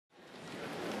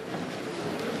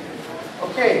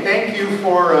Okay, thank you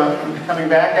for coming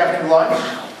back after lunch.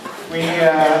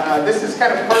 This is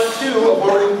kind of part two of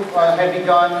what we had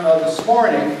begun this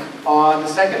morning on the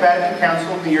Second Vatican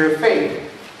Council of the Year of Faith.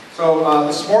 So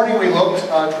this morning we looked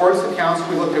towards the council,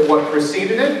 we looked at what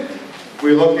preceded it,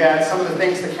 we looked at some of the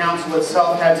things the council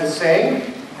itself had to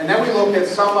say, and then we looked at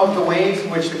some of the ways in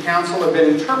which the council had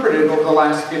been interpreted over the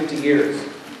last 50 years.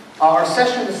 Our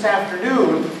session this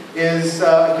afternoon is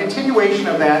a continuation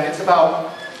of that. It's about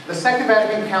the Second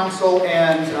Vatican Council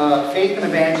and faith and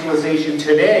evangelization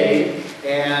today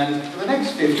and for the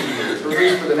next 50 years, or at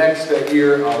least for the next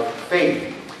year of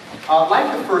faith.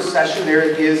 Like the first session, there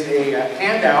is a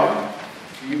handout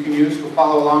you can use to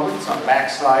follow along with. It's on the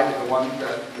back side of the one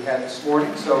that we had this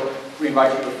morning, so we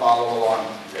invite you to follow along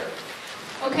there.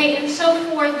 Okay, and so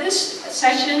for this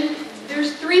session,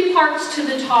 there's three parts to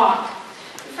the talk.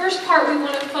 The first part we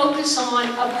want to focus on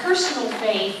a personal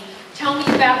faith. Tell me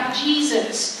about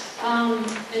Jesus.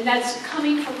 And that's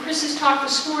coming from Chris's talk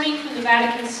this morning from the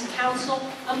Vatican Council,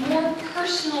 a more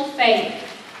personal faith.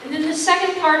 And then the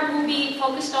second part will be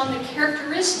focused on the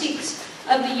characteristics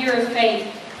of the year of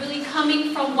faith, really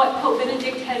coming from what Pope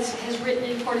Benedict has written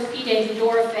in Porta Fide, the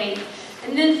door of faith.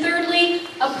 And then thirdly,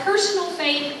 a personal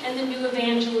faith and the new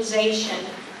evangelization.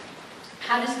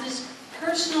 How does this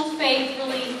personal faith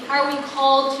really, how are we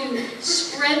called to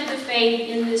spread the faith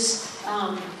in this,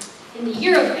 in the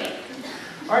year of faith?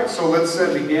 All right, so let's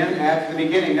begin at the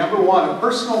beginning. Number one, a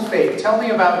personal faith. Tell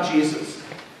me about Jesus.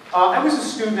 I was a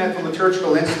student at the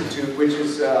Liturgical Institute, which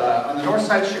is on the north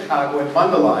side of Chicago at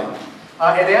Mundelein.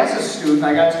 And as a student,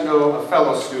 I got to know a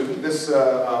fellow student, this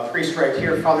priest right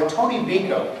here, Father Tony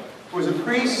Bico, who was a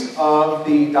priest of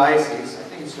the Diocese, I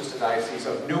think it's just a diocese,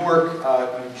 of Newark,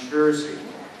 New Jersey.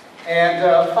 And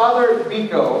Father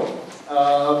Bico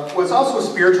was also a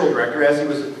spiritual director, as he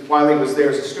was while he was there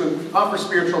as a student, offered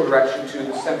spiritual direction to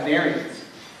the seminarians.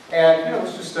 And it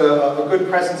was just a good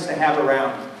presence to have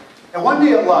around. And one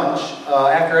day at lunch,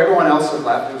 after everyone else had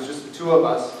left, it was just the two of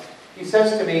us, he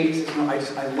says to me, he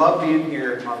says, I love being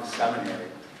here on the seminary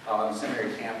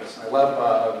campus. And I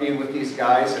love being with these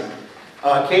guys. And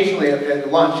occasionally at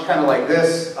lunch, kind of like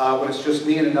this, when it's just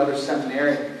me and another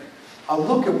seminarian, I'll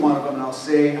look at one of them and I'll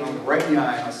say, and I'll look right in the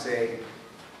eye and I'll say,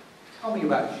 tell me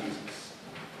about Jesus.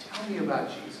 Tell me about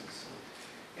Jesus.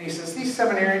 And he says, these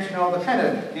seminarians, they kind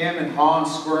of hem and haw and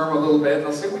squirm a little bit. And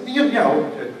they'll say, well,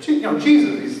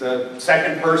 Jesus, he's the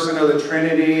second person of the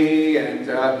Trinity, and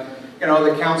the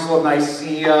Council of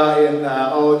Nicaea in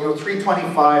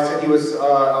 325 said he was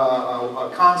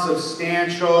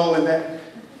consubstantial, and then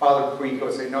Father Bico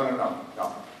would say, no.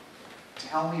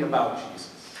 Tell me about Jesus.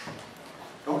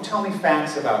 Don't tell me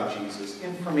facts about Jesus,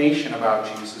 information about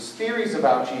Jesus, theories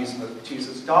about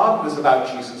Jesus, dogmas about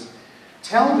Jesus.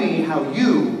 Tell me how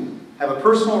you have a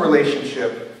personal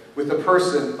relationship with the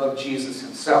person of Jesus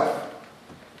himself.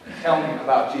 Tell me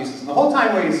about Jesus. And the whole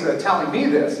time when he's telling me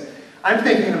this, I'm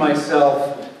thinking to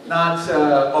myself, not,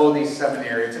 these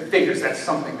seminarians. It figures that's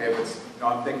something they would,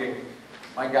 I'm thinking,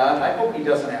 my God, I hope he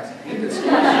doesn't ask me this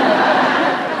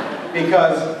question.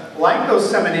 Because, like those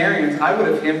seminarians, I would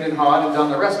have hemmed and hawed and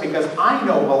done the rest, because I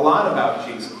know a lot about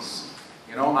Jesus.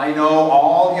 I know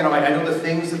all, I know the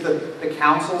things that the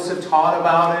councils have taught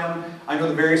about him. I know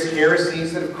the various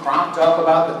heresies that have cropped up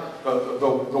about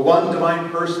the one divine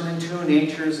person in two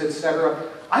natures, etc.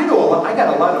 I know a lot. I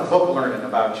got a lot of book learning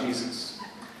about Jesus.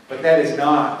 But that is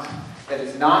not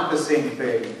the same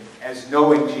thing as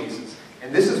knowing Jesus.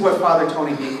 And this is what Father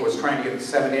Tony Bico was trying to get the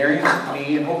seminarians,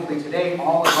 me, and hopefully today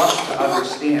all of us to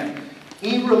understand.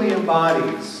 He really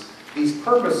embodies these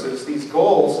purposes, these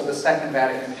goals of the Second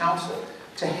Vatican Council,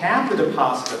 to have the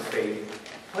deposit of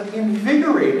faith, but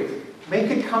invigorate it,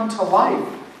 make it come to life,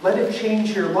 let it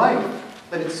change your life,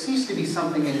 let it cease to be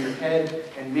something in your head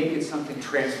and make it something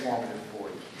transformative for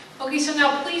you. Okay, so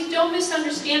now please don't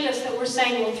misunderstand us that we're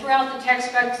saying, well, throw out the text,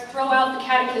 throw out the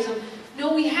catechism.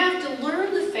 No, we have to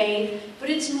learn the faith, but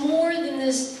it's more than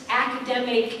this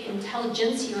academic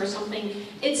intelligentsia or something.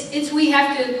 It's we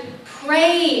have to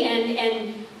pray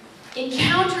and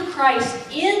encounter Christ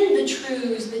in the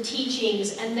truths, the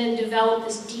teachings, and then develop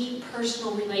this deep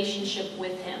personal relationship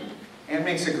with him. Anne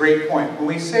makes a great point. When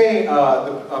we say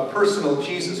a personal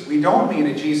Jesus, we don't mean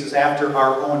a Jesus after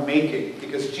our own making,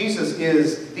 because Jesus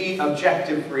is the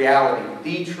objective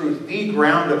reality, the truth, the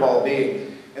ground of all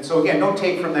being. And so again, don't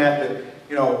take from that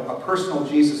a personal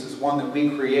Jesus is one that we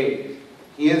create.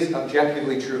 He is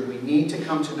objectively true. We need to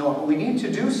come to know him, but we need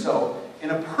to do so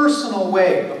in a personal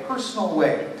way,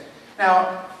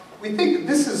 Now, we think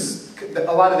this is,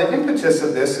 a lot of the impetus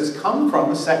of this has come from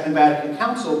the Second Vatican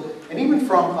Council and even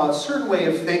from a certain way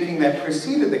of thinking that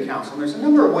preceded the council. And there's a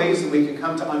number of ways that we can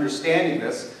come to understanding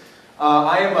this.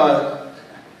 I'm a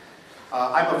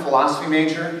philosophy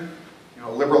major,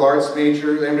 a liberal arts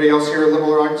major. Anybody else here a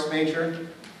liberal arts major?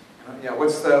 Yeah,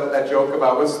 what's that joke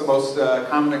about? What's the most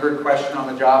commonly heard question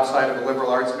on the job side of a liberal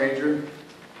arts major? You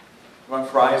want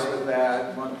fries with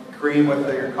that? You want cream with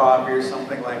your coffee or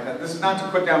something like that? This is not to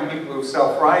put down people who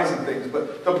sell fries and things,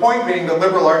 but the point being that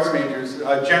liberal arts majors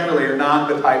generally are not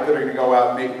the type that are going to go out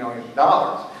and make millions of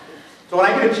dollars. So when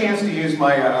I get a chance to use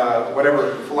my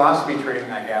whatever philosophy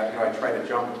training I have, I try to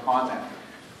jump upon that.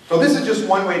 So this is just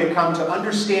one way to come to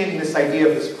understanding this idea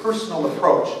of this personal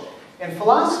approach. In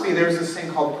philosophy, there's this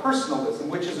thing called personalism,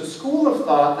 which is a school of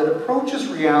thought that approaches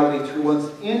reality through one's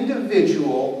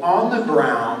individual, on the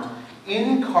ground,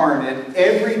 incarnate,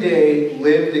 everyday,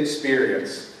 lived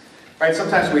experience. Right?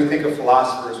 Sometimes we think of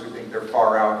philosophers, we think they're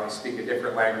far out, they speak a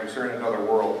different language, they're in another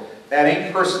world. That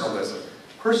ain't personalism.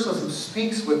 Personalism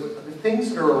speaks with the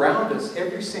things that are around us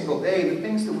every single day, the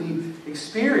things that we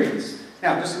experience.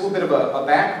 Now, just a little bit of a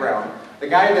background. The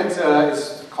guy that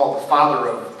is called the father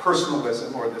of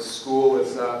personalism, or this school,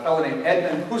 is a fellow named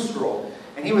Edmund Husserl,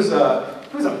 and he was a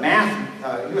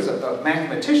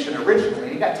mathematician originally.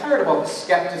 He got tired of all the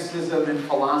skepticism in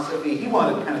philosophy. He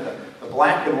wanted kind of the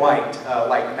black and white,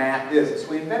 like math is.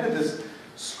 So he invented this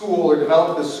school, or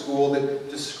developed this school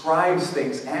that describes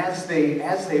things as they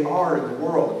are in the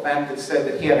world. In fact, it said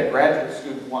that he had a graduate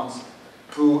student once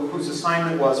whose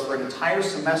assignment was for an entire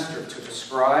semester to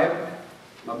describe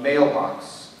a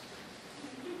mailbox.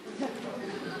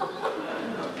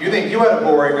 You think you had a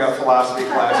boring philosophy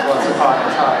class once upon a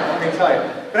time, let me tell you.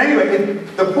 But anyway,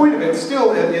 the point of it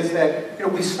still is that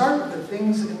we start with the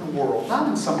things in the world, not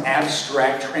in some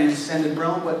abstract, transcendent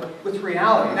realm, but with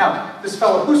reality. Now, this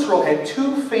fellow Husserl had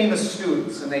two famous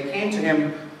students, and they came to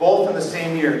him both in the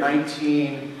same year, I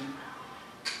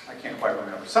can't quite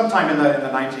remember, sometime in the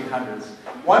 1900s.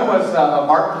 One was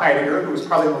Martin Heidegger, who was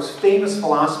probably the most famous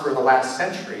philosopher of the last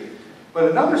century. But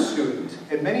another student,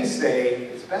 and many say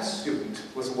his best student,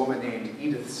 was a woman named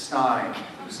Edith Stein,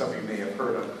 who some of you may have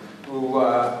heard of, who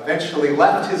eventually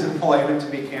left his employment to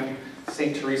become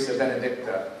St. Teresa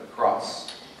Benedicta of Crosse.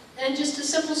 And just a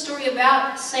simple story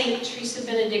about St. Teresa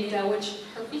Benedicta, which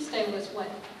her feast day was what,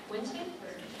 Wednesday?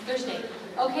 Thursday.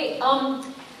 Okay,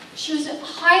 she was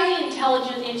highly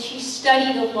intelligent and she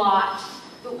studied a lot.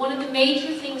 But one of the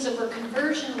major things of her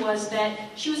conversion was that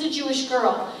she was a Jewish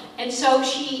girl. And so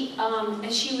she,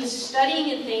 as she was studying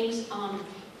and things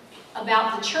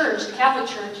about the church, the Catholic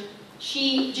Church,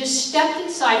 she just stepped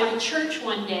inside of a church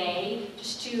one day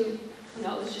just to,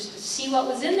 just to see what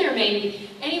was in there maybe.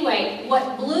 Anyway,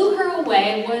 what blew her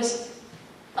away was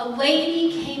a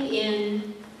lady came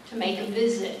in to make a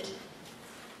visit.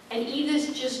 And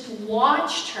Edith just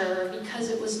watched her because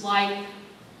it was like,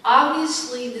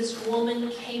 obviously this woman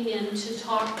came in to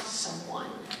talk to someone,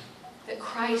 that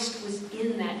Christ was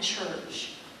in that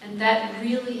church. And that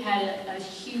really had a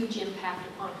huge impact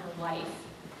upon her life.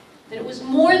 That it was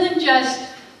more than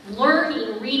just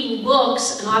learning, reading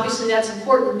books, and obviously that's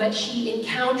important, but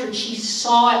she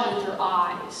saw it with her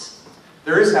eyes.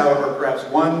 There is, however, perhaps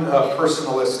one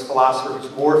personalist philosopher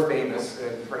who's more famous,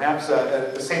 and perhaps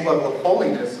at the same level of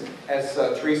holiness as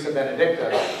Teresa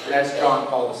Benedicta, and that's John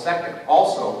Paul II,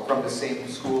 also from the same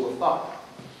school of thought.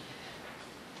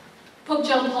 Pope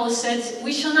John Paul says,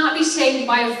 "We shall not be saved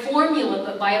by a formula,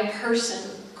 but by a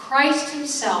person, Christ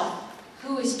himself,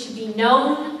 who is to be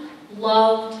known,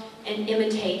 loved, and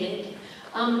imitated."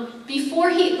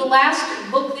 The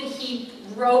last book that he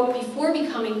wrote before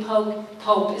becoming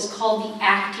Pope is called The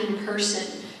Acting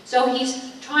Person. So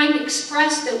he's trying to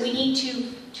express that we need to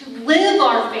live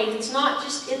our faith. It's not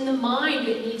just in the mind,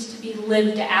 it needs to be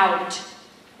lived out.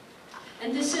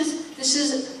 And this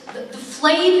is the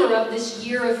flavor of this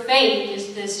year of faith,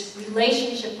 is this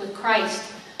relationship with Christ.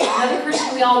 Another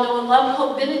person we all know and love,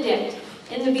 Pope Benedict.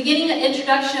 In the beginning, the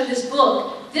introduction of this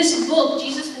book,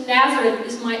 Jesus of Nazareth,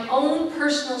 is my own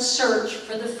personal search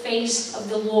for the face of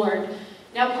the Lord.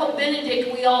 Now, Pope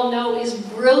Benedict, we all know, is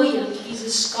brilliant. He's a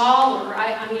scholar.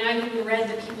 I mean, I've even read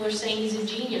that people are saying he's a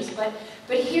genius.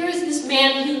 But here is this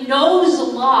man who knows a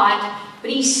lot,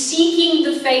 but he's seeking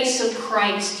the face of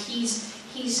Christ. He's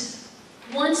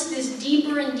wants this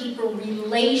deeper and deeper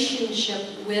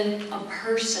relationship with a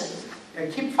person.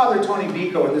 And keep Father Tony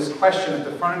Vico and this question at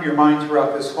the front of your mind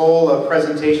throughout this whole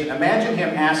presentation. Imagine him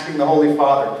asking the Holy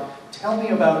Father, tell me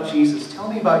about Jesus.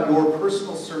 Tell me about your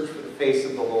personal search for the face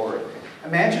of the Lord.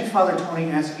 Imagine Father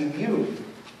Tony asking you,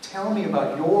 tell me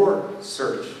about your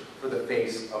search for the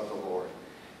face of the Lord.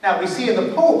 Now, we see in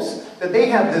the popes that they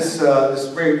have this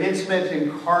very intimate,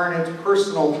 incarnate,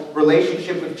 personal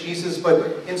relationship with Jesus,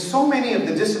 but in so many of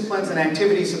the disciplines and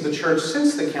activities of the church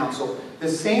since the council, the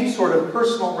same sort of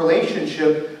personal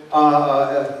relationship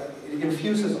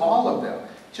infuses all of them.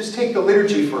 Just take the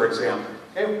liturgy, for example.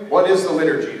 Okay? What is the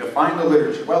liturgy? Define the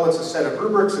liturgy. Well, it's a set of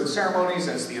rubrics and ceremonies,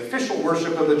 and it's the official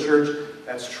worship of the church.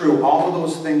 That's true. All of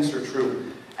those things are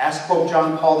true. Ask Pope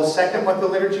John Paul II what the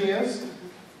liturgy is.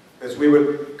 As we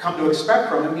would come to expect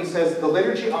from him, he says, the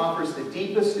liturgy offers the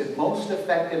deepest and most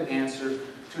effective answer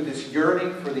to this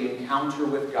yearning for the encounter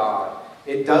with God.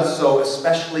 It does so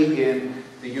especially in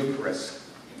the Eucharist.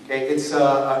 Okay? It's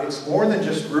more than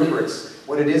just rubrics.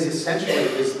 What it is essentially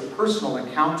is the personal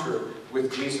encounter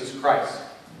with Jesus Christ.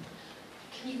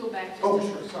 Can you go back to this?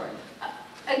 Sure, sorry.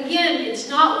 Again, it's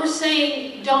not we're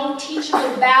saying don't teach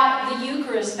them about the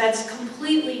Eucharist. That's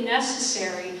completely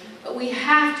necessary. But we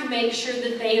have to make sure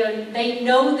that they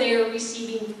know they are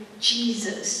receiving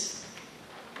Jesus.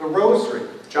 The Rosary.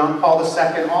 John Paul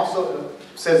II also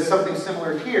says something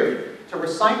similar here. To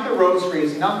recite the Rosary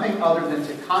is nothing other than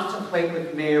to contemplate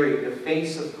with Mary the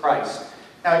face of Christ.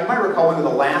 Now, you might recall one of the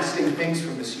lasting things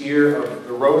from this year of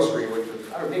the Rosary, which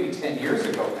was maybe 10 years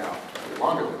ago now,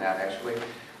 longer than that actually,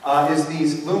 is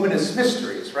these luminous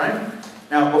mysteries, right?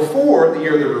 Now, before the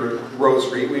year of the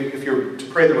Rosary, if you were to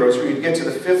pray the Rosary, you'd get to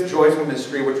the fifth joyful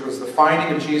mystery, which was the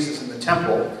finding of Jesus in the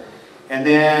temple. And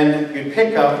then you'd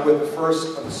pick up with the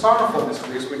first of the sorrowful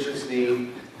mysteries, which is the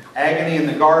agony in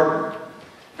the garden.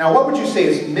 Now, what would you say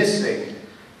is missing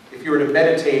if you were to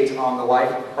meditate on the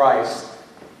life of Christ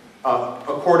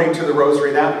according to the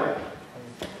Rosary that way?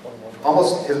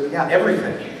 Almost,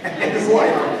 everything in his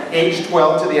life, from age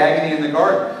 12 to the agony in the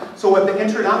garden. So with the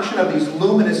introduction of these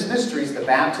luminous mysteries, the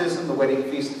baptism, the wedding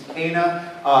feast of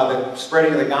Cana, the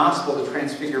spreading of the gospel, the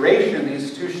transfiguration, the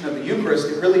institution of the Eucharist,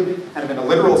 it really, kind of in a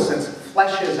literal sense,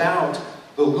 fleshes out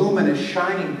the luminous,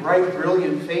 shining, bright,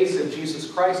 brilliant face of Jesus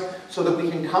Christ so that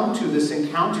we can come to this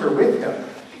encounter with him.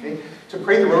 Okay? To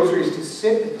pray the Rosary is to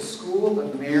sit at the school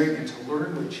of Mary and to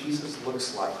learn what Jesus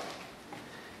looks like.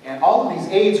 And all of these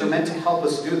aids are meant to help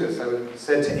us do this. I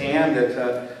said to Anne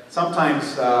that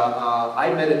sometimes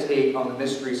I meditate on the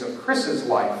mysteries of Chris's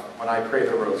life when I pray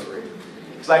the Rosary.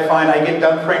 Because I find I get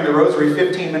done praying the Rosary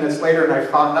 15 minutes later and I've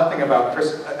thought nothing about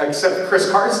Chris, except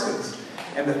Chris Carstens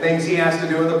and the things he has to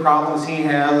do and the problems he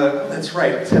has. That's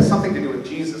right, it has something to do with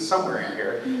Jesus somewhere in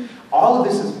here. All of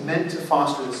this is meant to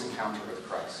foster this encounter with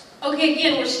Christ. Okay,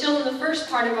 again, we're still in the first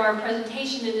part of our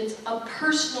presentation, and it's a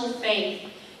personal faith.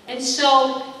 And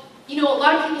so, a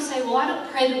lot of people say, well, I don't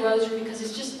pray the Rosary because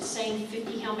it's just saying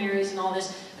 50 Hail Marys and all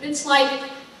this. But it's like,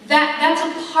 that's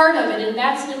a part of it, and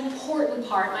that's an important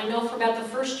part. And I know for about the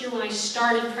first year when I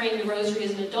started praying the Rosary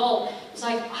as an adult, it's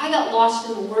like, I got lost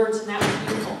in the words, and that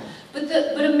was beautiful.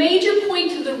 But a major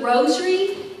point to the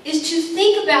Rosary is to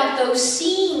think about those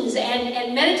scenes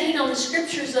and meditate on the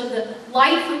scriptures of the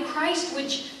life of Christ,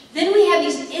 which then we have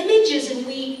these images and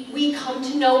we come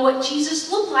to know what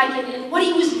Jesus looked like and what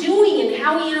he was doing and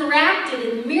how he interacted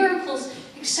and miracles,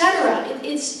 etc.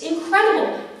 It's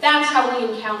incredible. That's how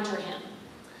we encounter him.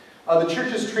 The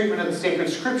Church's treatment of the sacred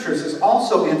scriptures is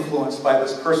also influenced by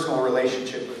this personal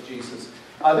relationship with Jesus.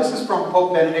 This is from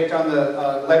Pope Benedict on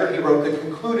the letter he wrote that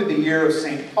concluded the year of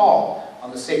St. Paul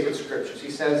on the sacred scriptures.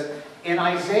 He says, in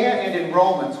Isaiah and in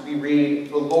Romans we read,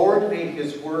 the Lord made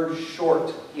his word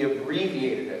short. He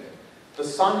abbreviated it. The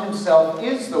Son himself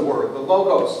is the Word, the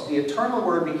Logos. The eternal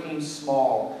Word became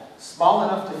small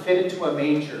enough to fit into a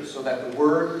manger so that the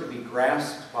Word could be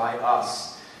grasped by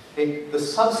us. The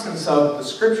substance of the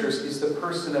Scriptures is the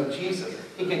person of Jesus.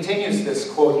 He continues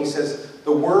this quote. He says,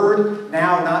 the Word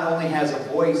now not only has a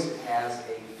voice, it has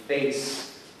a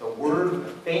face. The Word with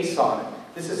a face on it.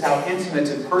 This is how intimate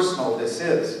and personal this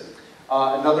is.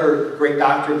 Another great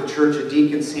doctor of the Church, a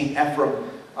deacon, St. Ephraim,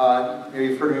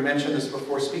 you've heard me mention this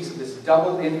before, speaks of this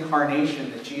double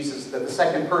incarnation that the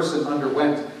second person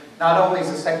underwent. Not only is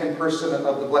the second person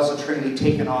of the Blessed Trinity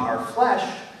taken on our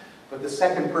flesh, but the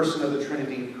second person of the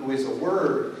Trinity, who is a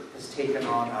Word, has taken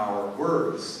on our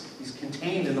words. He's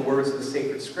contained in the words of the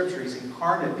sacred Scripture. He's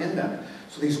incarnate in them.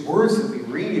 So these words that we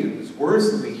read and these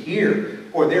words that we hear,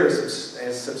 they're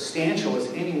as substantial as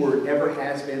any word ever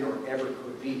has been or ever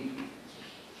could be.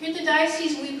 Here at the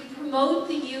Diocese, we promote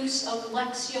the use of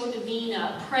Lectio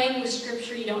Divina, praying with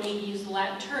Scripture. You don't need to use the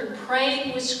Latin term.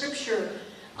 Praying with Scripture.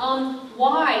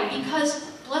 Why? Because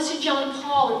Blessed John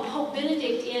Paul and Pope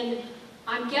Benedict, in,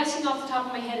 I'm guessing off the top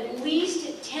of my head, at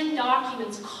least 10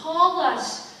 documents, call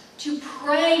us to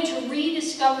pray, to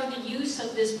rediscover the use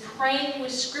of this praying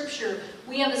with Scripture.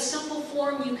 We have a simple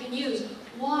form you can use.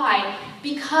 Why?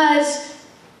 Because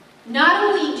not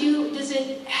only does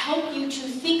it help you to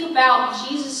think about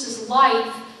Jesus'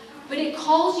 life, but it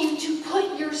calls you to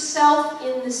put yourself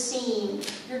in the scene.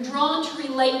 You're drawn to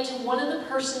relate to one of the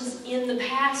persons in the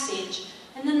passage,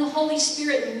 and then the Holy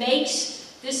Spirit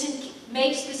makes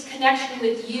this connection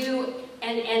with you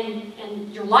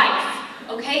and your life.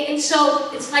 Okay? And so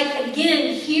it's like,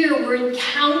 again, here we're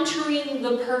encountering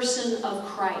the person of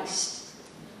Christ.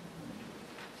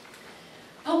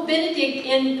 Pope Benedict,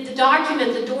 in the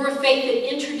document, The Door of Faith,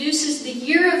 that introduces the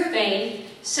year of faith,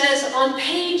 says on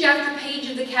page after page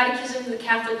of the Catechism of the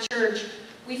Catholic Church,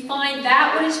 we find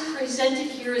that what is presented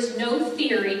here is no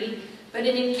theory, but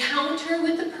an encounter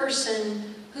with the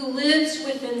person who lives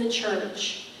within the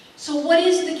Church. So what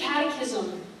is the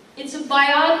Catechism? It's a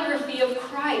biography of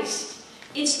Christ.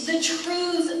 It's the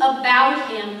truths about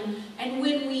Him. And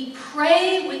when we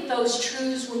pray with those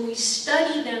truths, when we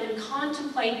study them and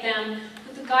contemplate them,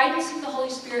 with the guidance of the Holy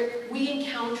Spirit, we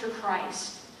encounter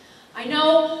Christ. I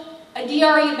know a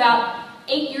DRE about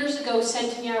 8 years ago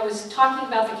said to me, I was talking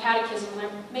about the Catechism, and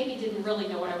I maybe didn't really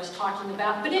know what I was talking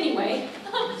about, but anyway,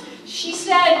 she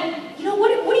said, you know,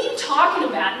 what are you talking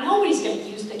about? Nobody's going to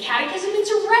use the Catechism. It's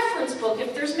a reference book.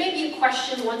 If there's maybe a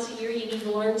question once a year, you need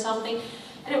to learn something.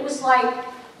 And it was like,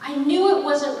 I knew it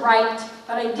wasn't right,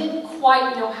 but I didn't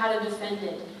quite know how to defend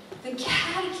it. The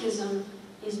Catechism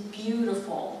is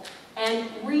beautiful, and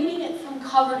reading it from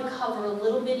cover to cover a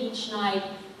little bit each night,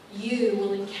 you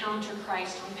will encounter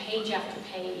Christ on page after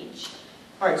page.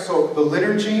 All right, so the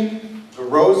liturgy, the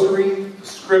rosary, the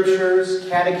scriptures,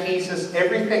 catechesis,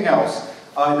 everything else,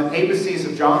 in the papacies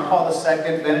of John Paul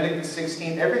II, Benedict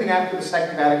XVI, everything after the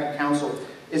Second Vatican Council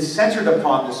is centered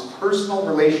upon this personal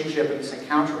relationship and this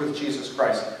encounter with Jesus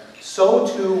Christ. So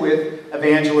too with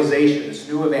evangelization, this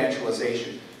new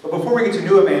evangelization. But before we get to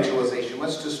new evangelization,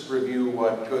 let's just review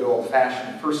what good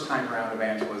old-fashioned first-time-around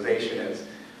evangelization is.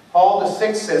 Paul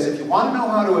VI says, if you want to know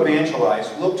how to evangelize,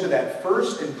 look to that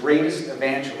first and greatest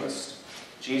evangelist,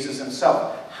 Jesus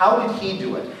himself. How did he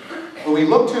do it? When we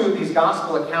look to these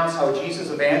gospel accounts how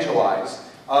Jesus evangelized,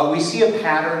 we see a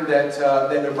pattern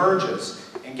that emerges.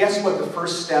 And guess what the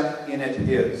first step in it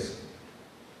is?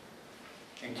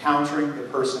 Encountering the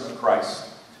person of Christ.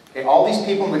 Okay, all these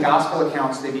people in the gospel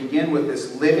accounts, they begin with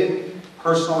this living,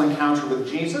 personal encounter with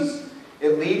Jesus.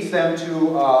 It leads them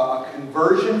to a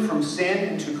conversion from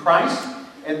sin into Christ.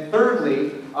 And thirdly,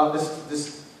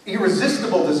 this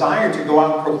irresistible desire to go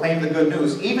out and proclaim the good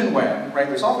news, even when, right,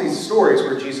 there's all these stories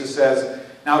where Jesus says,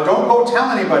 now don't go tell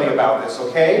anybody about this,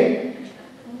 okay?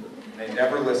 They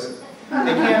never listen.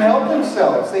 They can't help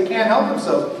themselves. They can't help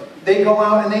themselves. They go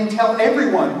out and they tell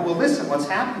everyone who will listen what's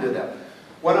happened to them.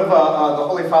 One of the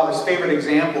Holy Father's favorite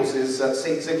examples is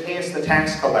St. Zacchaeus the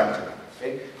tax collector.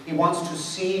 Okay? He wants to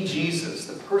see Jesus,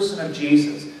 the person of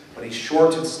Jesus, but he's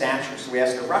short in stature, so he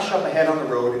has to rush up ahead on the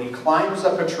road, and he climbs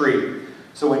up a tree.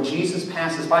 So when Jesus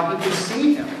passes by, he can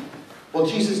see him. Well,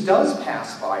 Jesus does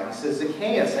pass by, and he says,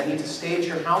 Zacchaeus, I need to stay at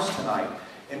your house tonight.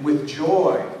 And with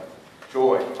joy,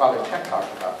 Father Peck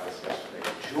talked about this yesterday,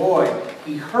 joy,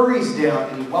 he hurries down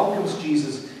and he welcomes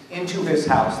Jesus into his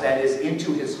house, that is,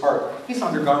 into his heart. He's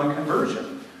undergone a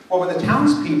conversion. Well, when the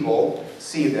townspeople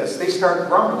see this, they start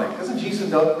grumbling. Doesn't Jesus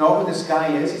know who this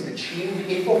guy is? He's been cheating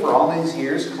people for all these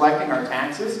years, collecting our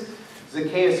taxes.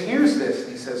 Zacchaeus hears this,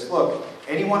 and he says, look,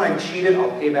 anyone I've cheated,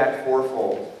 I'll pay back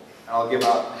fourfold. And I'll give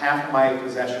out half of my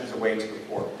possessions away to the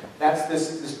poor. That's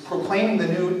this proclaiming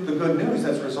the good news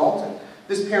that's resulted.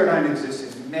 This paradigm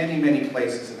exists in many, many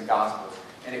places in the Gospels,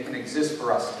 and it can exist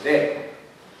for us today.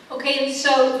 Okay, and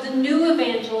so the new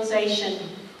evangelization.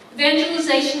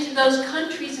 Evangelization to those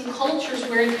countries and cultures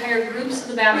where entire groups of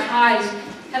the baptized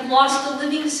have lost the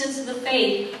living sense of the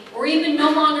faith, or even no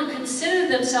longer consider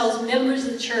themselves members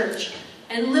of the church,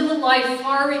 and live a life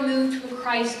far removed from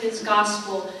Christ and His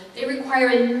gospel. They require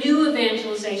a new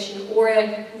evangelization, or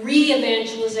a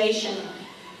re-evangelization.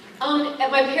 At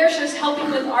my parish, I was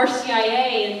helping with RCIA,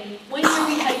 and one year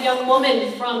we had a young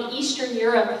woman from Eastern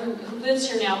Europe who lives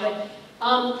here now,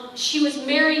 but she was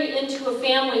married into a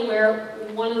family where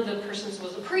one of the persons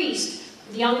was a priest,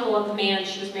 the uncle of the man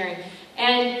she was marrying.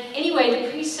 And anyway,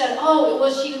 the priest said, oh,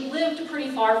 well, she lived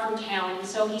pretty far from town, and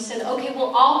so he said, okay,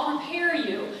 well, I'll prepare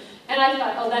you. And I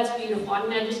thought, oh, that's beautiful. I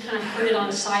mean, I just kind of heard it on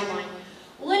the sideline.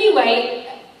 Well,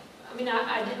 anyway, I mean,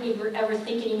 I didn't ever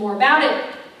think any more about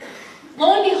it.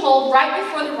 Lo and behold, right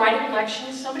before the rite of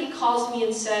election, somebody calls me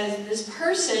and says, this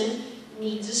person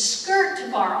needs a skirt to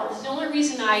borrow. It's the only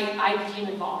reason I became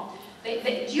involved. Do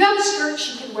you have a skirt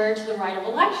she could wear to the rite of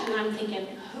election? And I'm thinking,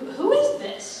 who is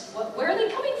this? Where are they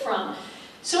coming from?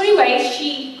 So anyway,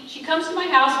 she she comes to my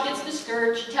house, gets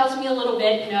discouraged, she tells me a little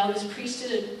bit, you know, this priest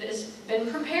has been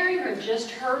preparing her,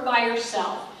 just her by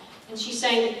herself. And she's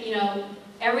saying, you know,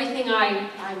 everything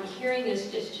I'm hearing is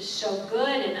just so good,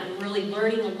 and I'm really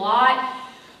learning a lot.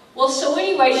 Well, so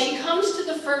anyway, she comes to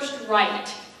the first rite,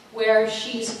 where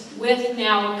she's with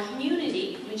now a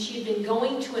community. I mean, she had been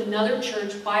going to another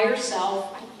church by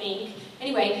herself, I think.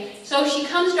 Anyway, so she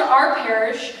comes to our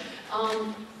parish,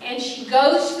 and she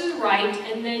goes through the rite,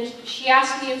 and then she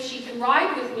asks me if she can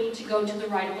ride with me to go to the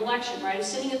rite of election, rite of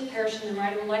sitting at the parish and the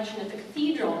rite of election at the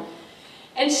cathedral.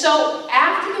 And so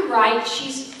after the rite,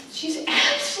 she's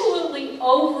absolutely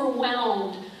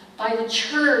overwhelmed by the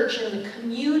church and the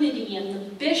community and the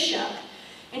bishop.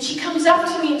 And she comes up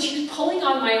to me and she's pulling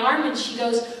on my arm and she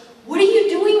goes, "What are you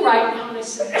doing right now?" And I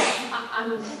said,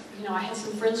 you know, I had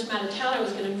some friends from out of town. I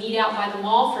was going to meet out by the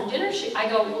mall for dinner. I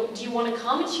go, "Well, do you want to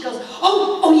come?" And she goes,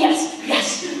 oh yes.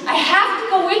 I have to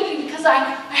go with you because I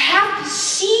have to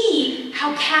see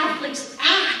how Catholics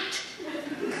act.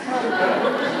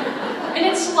 And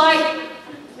it's like,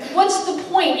 what's the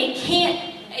point?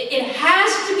 It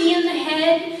has to be in the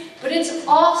head, but it's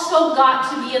also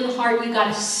got to be in the heart. You got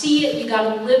to see it, you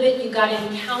got to live it, you got to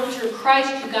encounter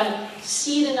Christ, you got to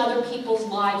see it in other people's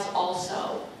lives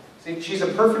also. See, she's a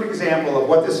perfect example of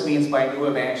what this means by new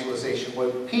evangelization.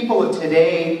 What people of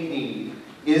today need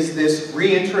is this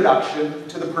reintroduction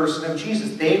to the person of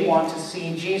Jesus. They want to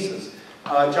see Jesus.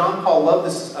 John Paul loved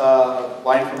this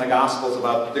line from the Gospels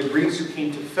about the Greeks who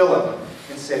came to Philip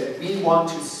and said, "We want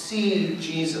to see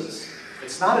Jesus."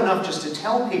 It's not enough just to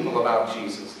tell people about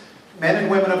Jesus. Men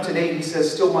and women of today, he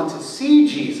says, still want to see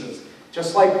Jesus.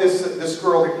 Just like this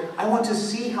girl, I want to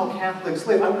see how Catholics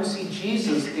live. I want to see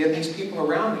Jesus in these people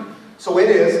around me. So it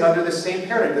is under this same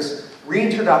paradigm, this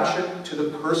reintroduction to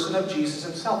the person of Jesus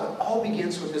himself. It all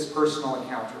begins with this personal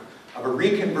encounter of a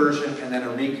reconversion and then a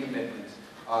recommitment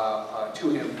to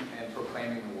him and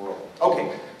proclaiming the world.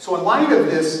 Okay, so in light of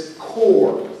this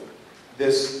core,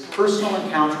 this personal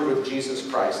encounter with Jesus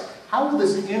Christ, how will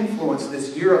this influence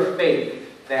this year of faith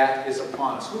that is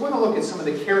upon us? We want to look at some of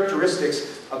the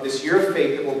characteristics of this year of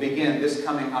faith that will begin this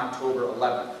coming October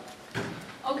 11th.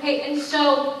 Okay, and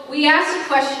so we asked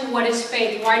the question, what is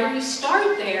faith? Why do we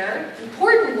start there?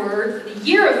 Important word for the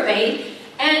year of faith.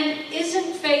 And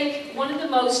isn't faith one of the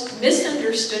most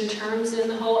misunderstood terms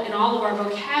in all of our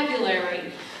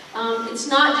vocabulary? It's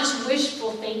not just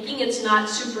wishful thinking, it's not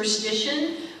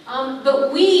superstition.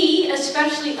 But we,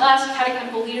 especially us,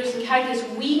 catechetical leaders and catechists,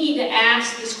 we need to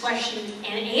ask this question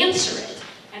and answer it,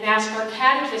 and ask our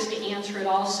catechists to answer it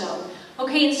also.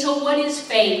 Okay, and so what is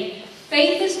faith?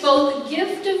 Faith is both a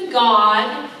gift of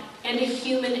God and a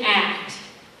human act.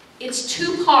 It's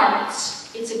two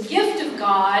parts. It's a gift of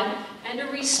God and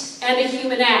a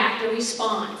human act, a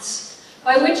response,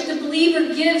 by which the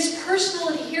believer gives personal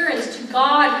adherence to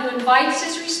God, who invites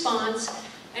his response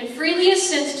and freely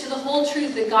assents to the whole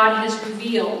truth that God has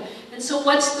revealed. And so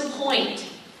what's the point?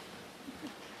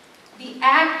 The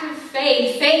act of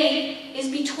faith. Faith is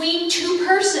between two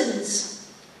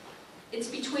persons. It's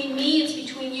between me, it's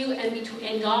between you,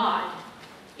 and God.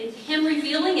 It's him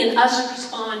revealing and us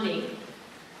responding.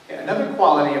 Another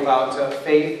quality about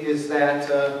faith is that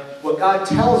what God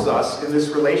tells us in this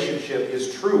relationship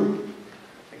is true.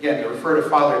 Again, to refer to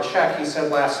Father Czech, he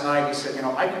said last night, he said, you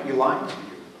know, I could be lying to you.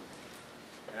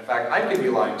 In fact, I could be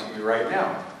lying to you right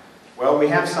now. Well, we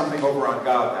have something over on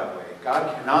God that way.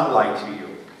 God cannot lie to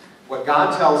you. What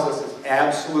God tells us is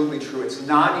absolutely true. It's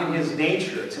not in his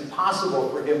nature. It's impossible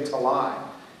for him to lie.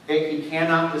 Okay? He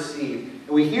cannot deceive.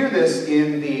 And we hear this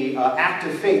in the act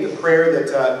of faith, the prayer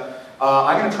that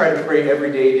I'm going to try to pray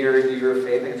every day during the year of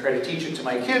faith. I'm going to try to teach it to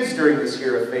my kids during this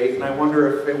year of faith. And I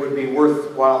wonder if it would be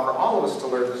worthwhile for all of us to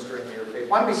learn this during the year of faith.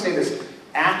 Why don't we say this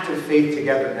act of faith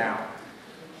together now?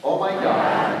 Oh my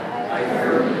God, I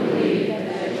firmly believe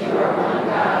that you are one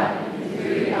God in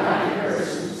three divine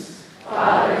persons,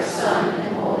 Father, Son,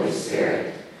 and Holy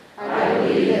Spirit. I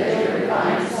believe that your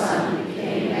divine Son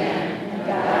became man and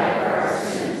died for our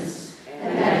sins,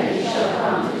 and that he shall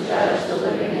come to judge the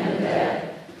living and the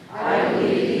dead. I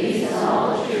believe these and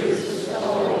all the truths which the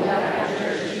Holy Catholic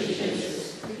Church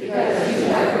teaches, because you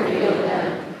have revealed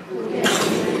them, who can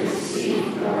neither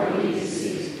deceive nor be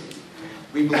deceived.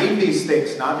 We believe these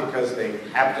things not because they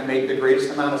happen to make the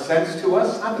greatest amount of sense to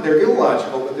us, not that they're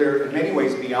illogical, but they're in many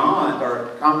ways beyond our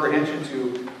comprehension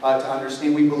to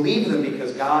understand. We believe them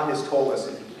because God has told us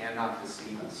that he cannot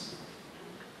deceive us.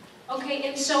 Okay,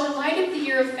 and so in light of the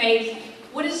year of faith,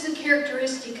 what is the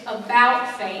characteristic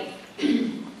about faith?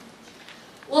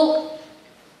 Well,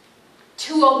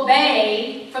 To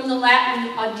obey, from the Latin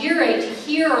audire, to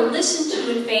hear or listen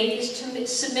to in faith, is to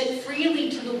submit freely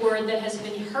to the word that has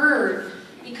been heard,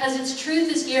 because its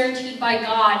truth is guaranteed by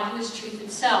God, who is truth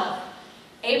itself.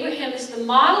 Abraham is the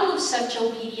model of such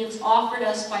obedience offered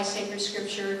us by sacred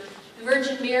scripture. The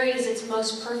Virgin Mary is its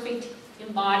most perfect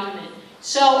embodiment.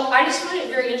 So I just find it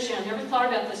very interesting. I've never thought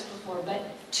about this before, but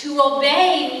to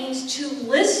obey means to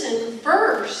listen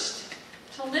first.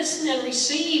 To listen and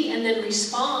receive and then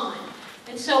respond.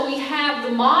 And so we have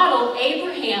the model,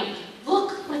 Abraham.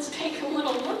 Look, let's take a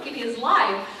little look at his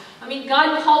life. I mean,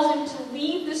 God calls him to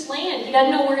leave this land. He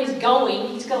doesn't know where he's going.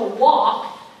 He's going to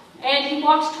walk. And he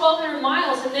walks 1,200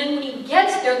 miles. And then when he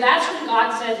gets there, that's when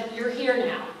God says, you're here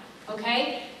now.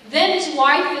 Okay? Then his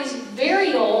wife is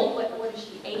very old. What is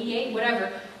she? 88?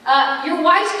 Whatever. Your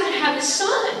wife's going to have a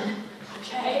son.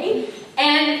 Okay?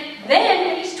 And then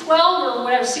when he's 12 or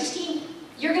whatever, 16,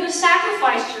 you're going to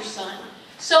sacrifice your son.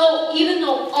 So even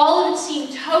though all of it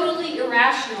seemed totally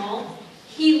irrational,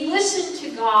 he listened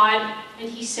to God and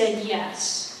he said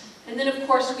yes. And then of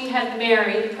course we have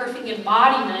Mary, the perfect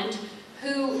embodiment,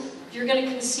 who you're going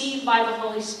to conceive by the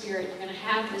Holy Spirit. You're going to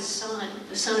have this son,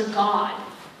 the Son of God.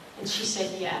 And she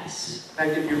said yes.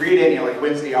 And if you read any like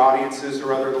Wednesday audiences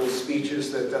or other little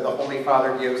speeches that the Holy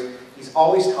Father gives, he's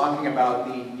always talking about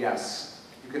the yes.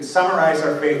 You can summarize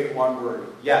our faith in one word,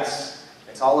 yes.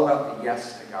 It's all about the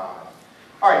yes to God.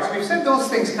 All right, so we've said those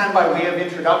things kind of by way of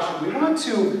introduction. We want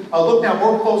to look now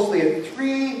more closely at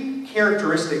 3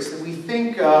 characteristics that we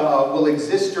think will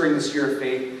exist during this year of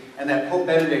faith and that Pope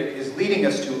Benedict is leading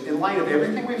us to in light of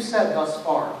everything we've said thus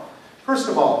far. First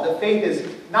of all, that faith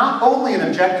is not only an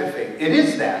objective faith. It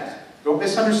is that. Don't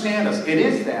misunderstand us. It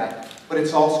is that, but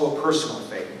it's also a personal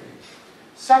faith.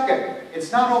 Second,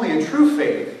 it's not only a true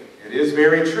faith. It is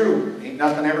very true. Ain't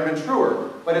nothing ever been truer.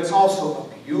 But it's also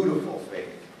a beautiful faith.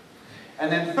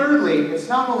 And then thirdly, it's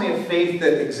not only a faith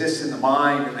that exists in the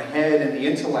mind and the head and the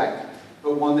intellect,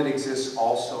 but one that exists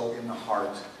also in the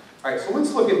heart. All right, so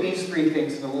let's look at these 3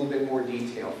 things in a little bit more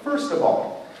detail. First of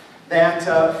all, that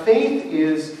faith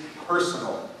is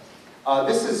personal.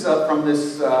 This is from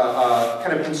this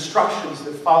kind of instructions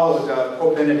that followed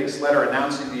Pope Benedict's letter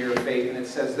announcing the year of faith, and it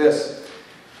says this: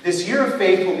 "This year of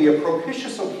faith will be a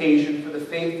propitious occasion for the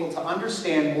faithful to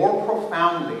understand more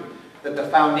profoundly that the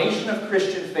foundation of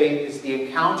Christian faith is the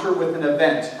encounter with an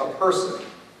event, a person."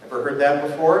 Ever heard that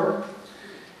before?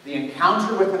 The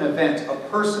encounter with an event, a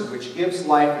person, which gives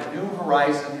life a new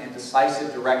horizon and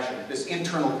decisive direction. This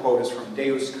internal quote is from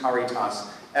Deus Caritas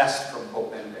Est from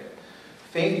Pope Benedict.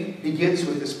 Faith begins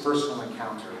with this personal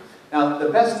encounter. Now, the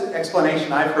best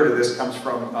explanation I've heard of this comes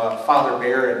from Father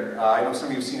Barron. I know some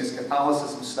of you have seen his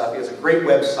Catholicism stuff. He has a great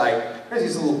website. There's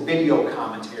these little video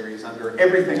commentaries under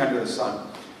everything under the sun.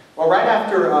 Well, right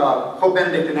after Pope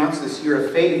Benedict announced this year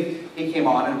of faith, he came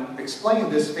on and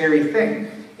explained this very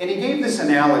thing. And he gave this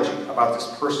analogy about this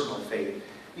personal faith.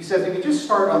 He said, if you just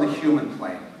start on the human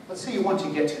plane, let's say you want to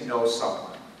get to know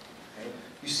someone. Okay?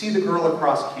 You see the girl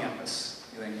across campus.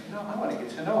 You think, no, I want to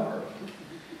get to know her.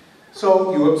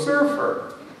 So you observe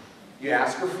her. You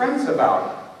ask her friends about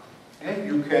her. Okay?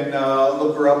 You can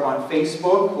look her up on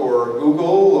Facebook or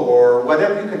Google or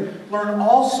whatever. You can learn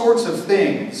all sorts of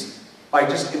things by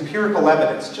just empirical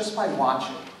evidence, just by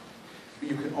watching. But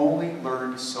you can only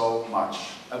learn so much.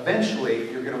 Eventually,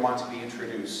 you're going to want to be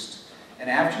introduced. And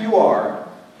after you are,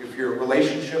 if your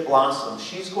relationship blossoms,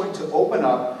 she's going to open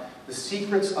up the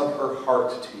secrets of her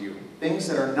heart to you. Things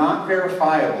that are not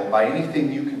verifiable by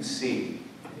anything you can see.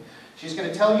 She's going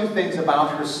to tell you things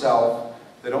about herself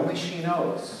that only she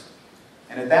knows.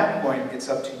 And at that point, it's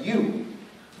up to you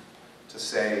to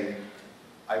say,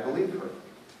 I believe her,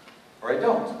 or I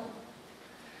don't.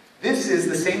 This is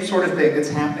the same sort of thing that's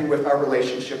happening with our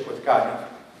relationship with God.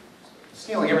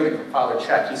 Stealing everything from Father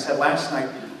Czech, he said last night,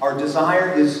 our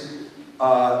desire is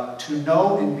to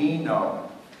know and be known,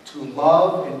 to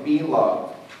love and be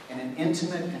loved in an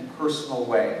intimate and personal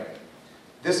way.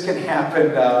 This can happen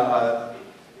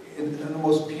in the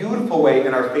most beautiful way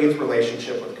in our faith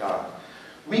relationship with God.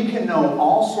 We can know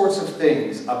all sorts of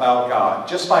things about God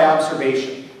just by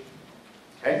observation.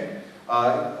 Okay?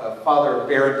 Father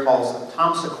Barrett calls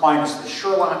Thomas Aquinas the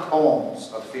Sherlock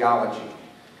Holmes of theology,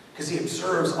 because he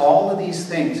observes all of these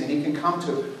things and he can come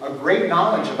to a great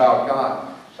knowledge about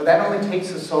God. But that only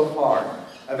takes us so far.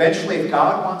 Eventually, if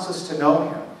God wants us to know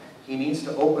him, he needs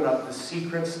to open up the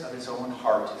secrets of his own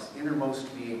heart, his innermost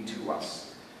being to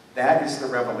us. That is the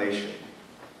revelation.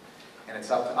 And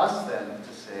it's up to us then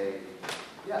to say,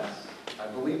 yes, I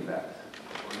believe that.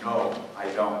 Or no, I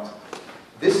don't.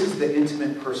 This is the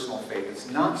intimate personal faith. It's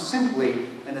not simply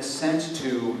an assent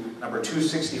to number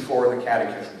 264 of the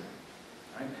Catechism.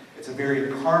 Right? It's a very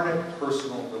incarnate,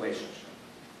 personal relationship.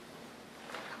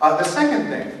 The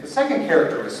second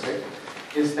characteristic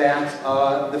is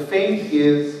that the faith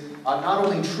is not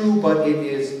only true, but it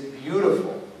is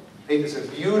beautiful. Faith is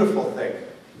a beautiful thing.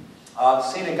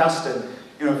 St. Augustine,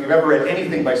 if you've ever read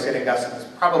anything by St. Augustine, it's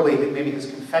probably maybe his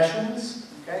Confessions.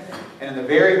 Okay? And in the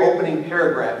very opening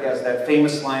paragraph, he has that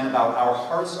famous line about our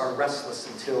hearts are restless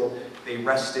until they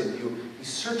rest in you. He's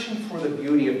searching for the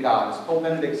beauty of God. As Pope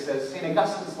Benedict says, St.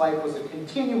 Augustine's life was a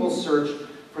continual search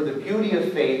for the beauty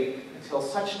of faith until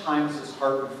such time as his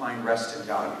heart would find rest in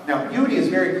God. Now, beauty is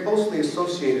very closely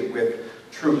associated with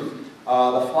truth.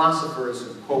 The philosophers,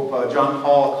 Pope John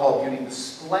Paul called beauty the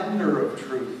splendor of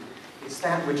truth. It's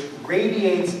that which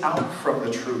radiates out from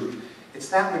the truth. It's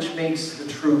that which makes the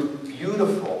truth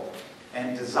beautiful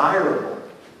and desirable.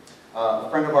 A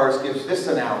friend of ours gives this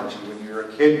analogy. When you're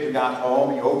a kid, you got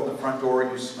home, you open the front door,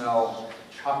 and you smell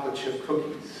chocolate chip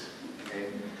cookies. Okay?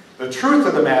 The truth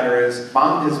of the matter is,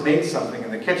 Mom has made something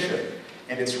in the kitchen,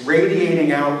 and it's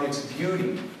radiating out its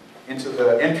beauty into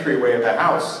the entryway of the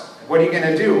house. And what are you going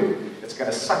to do? It's going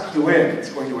to suck you in. It's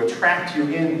going to attract you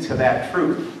into that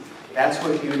truth. That's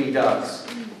what beauty does.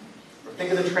 Or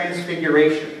think of the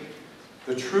Transfiguration.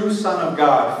 The true Son of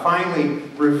God finally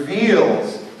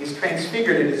reveals, he's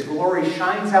transfigured and his glory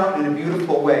shines out in a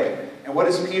beautiful way. And what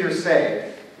does Peter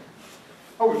say?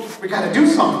 Oh, we got to do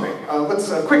something. Let's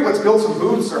build some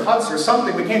booths or huts or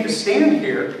something. We can't just stand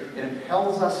here. It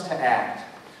impels us to act.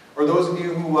 Or those of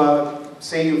you who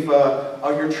say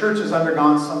your church has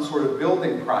undergone some sort of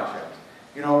building project.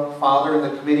 Father and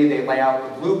the committee, they lay out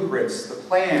the blueprints, the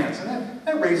plans, and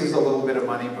that raises a little bit of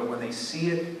money, but when they see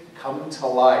it come to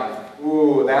life,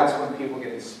 ooh, that's when people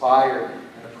get inspired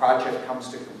and the project comes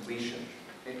to completion.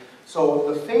 Okay?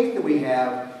 So the faith that we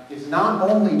have is not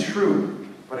only true,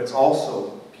 but it's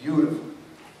also beautiful.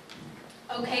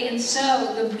 Okay, and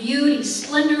so the beauty,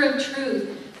 splendor of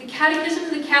truth. The Catechism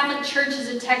of the Catholic Church is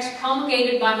a text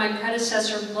promulgated by my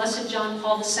predecessor, Blessed John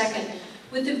Paul II,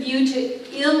 with a view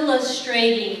to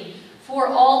illustrating for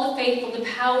all the faithful the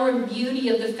power and beauty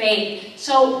of the faith.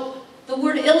 So the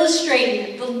word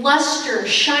illustrating, the luster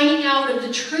shining out of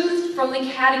the truth from the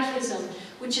Catechism,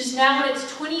 which is now on its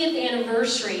 20th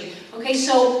anniversary. Okay,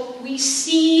 so we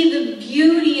see the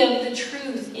beauty of the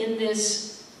truth in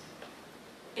this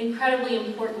incredibly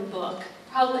important book.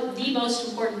 Probably the most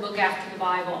important book after the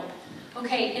Bible.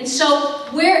 Okay, and so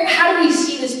how do we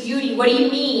see this beauty? What do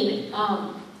you mean?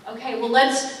 Okay, well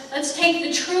let's take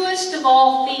the truest of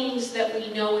all things that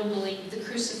we know and believe, the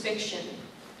crucifixion.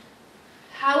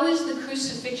 How is the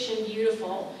crucifixion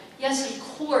beautiful? Yes, of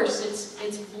course,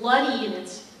 it's bloody and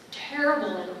it's terrible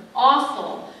and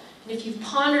awful. And if you've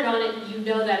pondered on it, you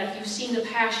know that. If you've seen the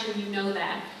Passion, you know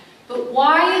that. But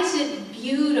why is it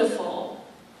beautiful?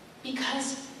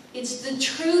 Because it's the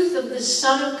truth of the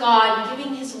Son of God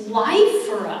giving his life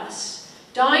for us,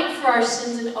 dying for our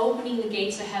sins and opening the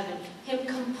gates of heaven. Him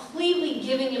completely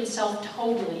giving himself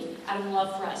totally out of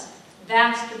love for us.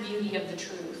 That's the beauty of the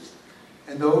truth.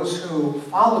 And those who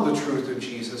follow the truth of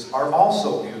Jesus are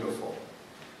also beautiful.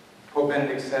 Pope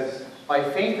Benedict says, by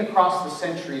faith across the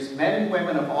centuries, men and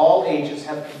women of all ages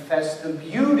have confessed the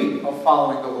beauty of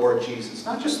following the Lord Jesus.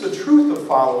 Not just the truth of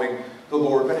following the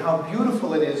Lord, but how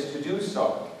beautiful it is to do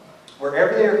so.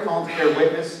 Wherever they are called to bear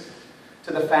witness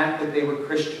to the fact that they were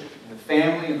Christian. In the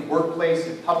family, in the workplace,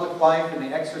 in public life, in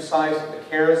the exercise of the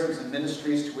charisms and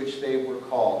ministries to which they were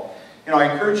called.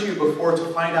 I encourage you before to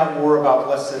find out more about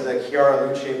Blessed Chiara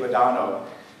Luce Badano.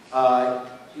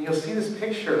 You'll see this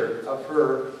picture of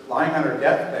her lying on her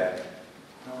deathbed.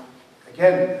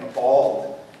 Again,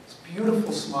 bald. This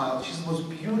beautiful smile. She's the most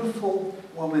beautiful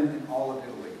woman in all of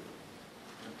Italy.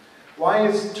 Why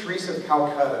is Teresa of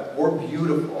Calcutta more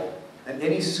beautiful than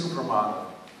any supermodel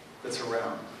that's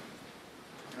around?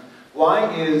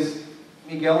 Why is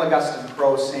Miguel Augustine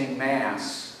Crosse saying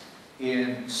Mass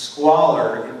in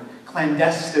squalor,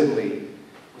 clandestinely,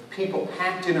 with people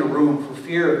packed in a room for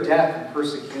fear of death and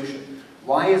persecution?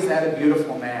 Why is that a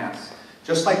beautiful Mass?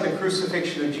 Just like the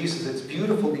crucifixion of Jesus, it's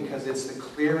beautiful because it's the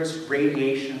clearest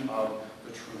radiation of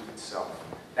the truth itself.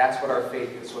 That's what our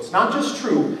faith is. So it's not just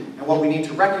true and what we need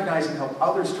to recognize and help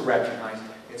others to recognize,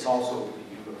 it's also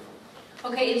beautiful.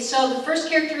 Okay, and so the first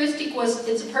characteristic was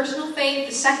it's a personal faith,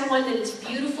 the second one that it's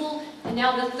beautiful, and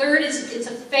now the third is it's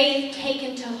a faith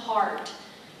taken to heart.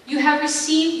 You have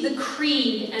received the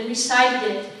creed and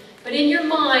recited it, but in your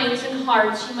minds and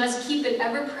hearts you must keep it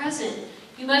ever present.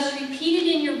 You must repeat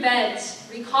it in your beds,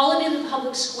 recall it in the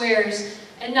public squares,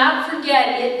 and not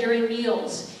forget it during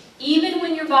meals. Even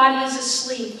when your body is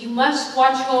asleep, you must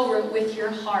watch over it with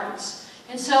your hearts.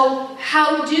 And so,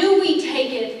 how do we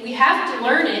take it? We have to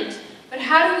learn it. But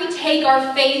how do we take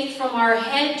our faith from our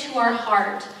head to our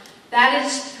heart? That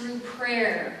is through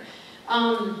prayer.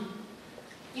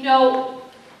 You know,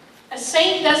 a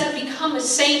saint doesn't become a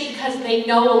saint because they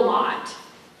know a lot.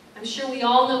 I'm sure we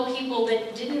all know people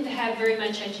that didn't have very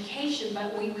much education,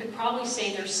 but we could probably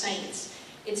say they're saints.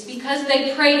 It's because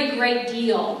they prayed a great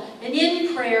deal. And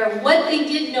in prayer, what they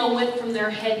did know went from their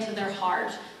head to their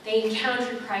heart. They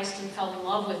encountered Christ and fell in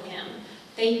love with him.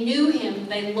 They knew him,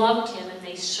 they loved him, and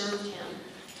they served him.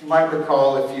 You might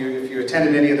recall, if you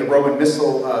attended any of the Roman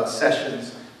Missal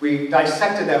sessions, we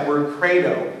dissected that word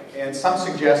credo, and some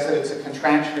suggest that it's a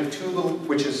contraction of two,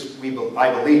 which is,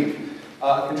 I believe,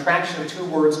 a contraction of two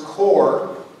words,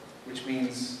 cor, which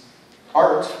means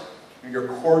heart. You're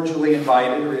cordially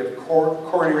invited, or you have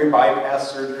coronary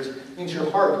bypass surgery, means your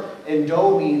heart. And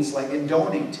do means like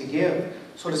indoning, to give.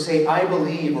 So to say, I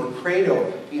believe, or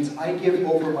credo, means I give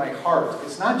over my heart.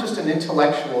 It's not just an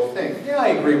intellectual thing. Yeah, I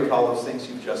agree with all those things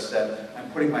you just said. I'm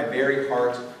putting my very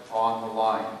heart on the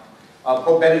line.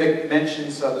 Pope Benedict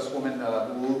mentions this woman,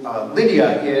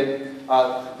 Lydia,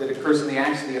 that occurs in the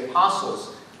Acts of the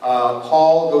Apostles.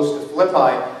 Paul goes to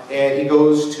Philippi, and he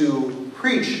goes to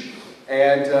preach.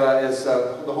 And as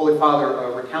the Holy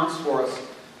Father recounts for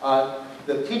us,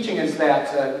 the teaching is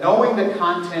that knowing the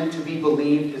content to be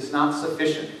believed is not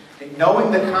sufficient.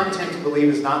 Knowing the content to believe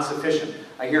is not sufficient.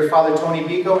 I hear Father Tony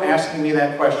Bico asking me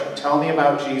that question. Tell me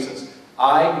about Jesus.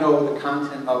 I know the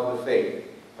content of the faith,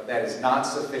 but that is not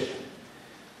sufficient.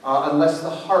 Unless the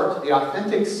heart, the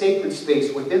authentic sacred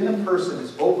space within the person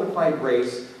is opened by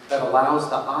grace that allows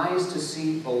the eyes to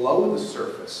see below the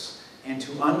surface and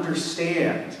to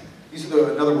understand. These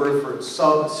are another word for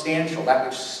substantial, that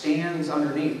which stands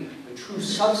underneath. The true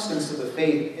substance of the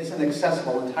faith isn't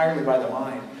accessible entirely by the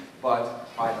mind,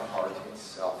 but by the heart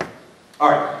itself.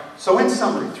 All right, so in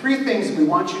summary, three things we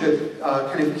want you to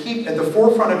kind of keep at the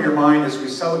forefront of your mind as we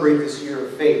celebrate this year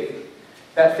of faith.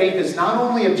 That faith is not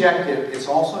only objective, it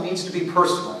also needs to be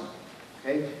personal.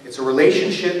 Okay? It's a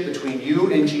relationship between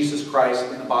you and Jesus Christ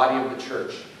in the body of the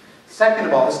church. Second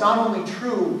of all, it's not only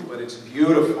true, but it's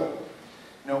beautiful.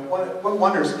 You know, one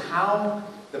wonders how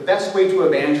the best way to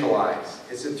evangelize.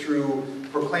 Is it through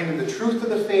proclaiming the truth of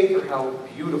the faith, or how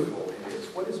beautiful it is?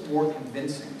 What is more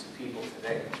convincing to people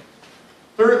today?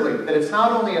 Thirdly, that it's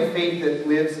not only a faith that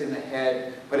lives in the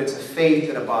head, but it's a faith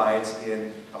that abides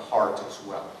in the heart as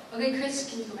well. Okay, Chris,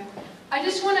 can you go back? I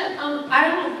just want to, I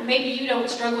don't know, maybe you don't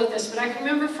struggle with this, but I can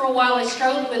remember for a while I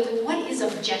struggled with what is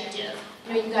objective?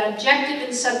 You know, you've got objective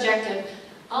and subjective.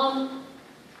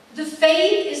 The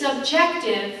faith is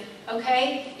objective,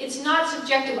 okay? It's not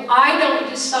subjective. I don't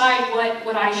decide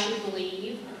what I should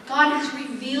believe. God has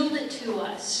revealed it to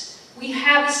us. We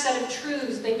have a set of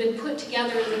truths. They've been put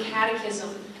together in the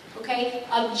catechism, okay?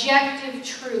 Objective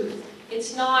truth.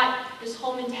 It's not this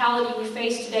whole mentality we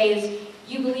face today is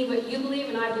you believe what you believe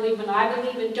and I believe what I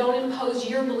believe, and don't impose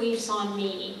your beliefs on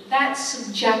me. That's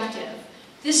subjective.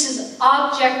 This is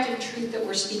objective truth that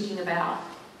we're speaking about.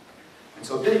 And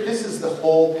so this is the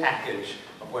whole package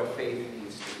of what faith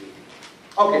needs to be.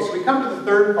 Okay, so we come to the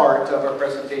third part of our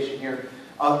presentation here.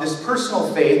 This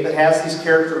personal faith that has these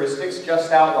characteristics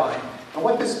just outlined, and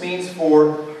what this means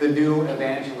for the new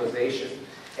evangelization.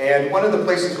 And one of the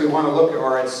places we want to look at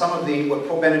are at some of the, what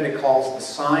Pope Benedict calls the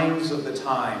signs of the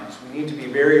times. We need to be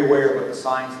very aware of what the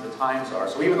signs of the times are.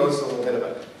 So even though this is a little bit of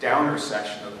a downer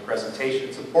section of the presentation,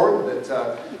 it's important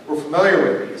that we're familiar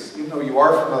with these, even though you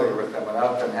are familiar with them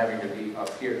without them having to be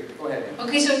up here. Go ahead.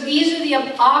 Okay, so these are the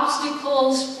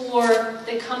obstacles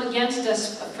that come against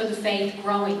us for the faith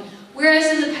growing. Whereas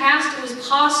in the past it was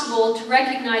possible to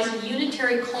recognize a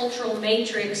unitary cultural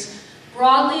matrix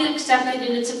broadly accepted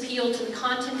in its appeal to the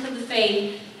content of the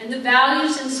faith and the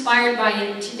values inspired by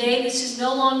it, today this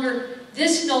no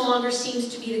longer seems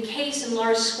to be the case in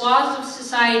large swaths of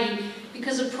society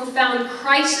because of profound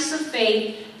crisis of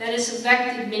faith that has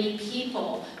affected many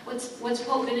people. What's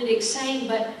Pope Benedict saying?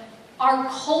 But our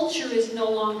culture is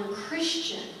no longer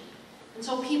Christian. And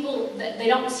so people, they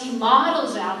don't see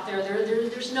models out there.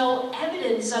 There's no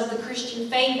evidence of the Christian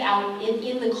faith out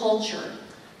in the culture.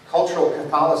 Cultural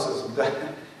Catholicism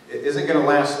isn't going to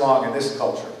last long in this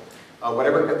culture.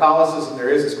 Whatever Catholicism there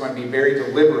is going to be very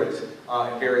deliberate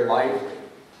and very lively.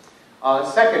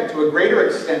 Second, to a greater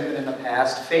extent than in the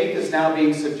past, faith is now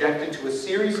being subjected to a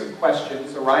series of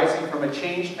questions arising from a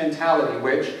changed mentality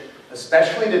which,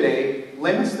 especially today,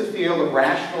 limits the field of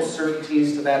rational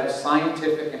certainties to that of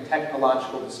scientific and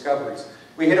technological discoveries.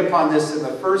 We hit upon this in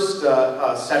the first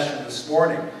session this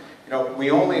morning. You know,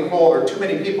 we only hold, or too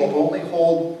many people only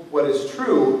hold what is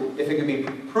true if it can be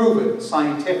proven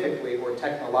scientifically or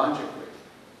technologically.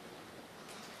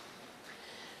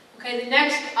 Okay, the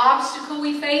next obstacle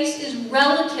we face is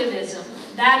relativism.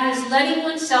 That is letting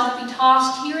oneself be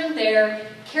tossed here and there,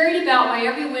 carried about by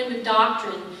every wind of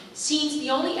doctrine, seems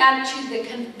the only attitude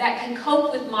that can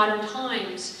cope with modern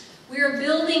times. We are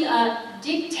building a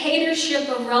dictatorship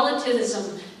of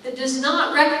relativism that does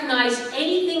not recognize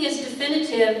anything as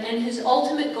definitive and whose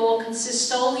ultimate goal consists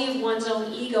solely of one's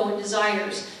own ego and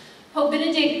desires. Pope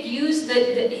Benedict used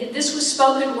this was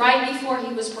spoken right before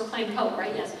he was proclaimed Pope,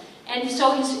 right? Yes. And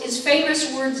so his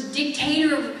famous words,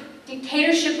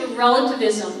 dictatorship of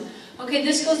relativism. Okay,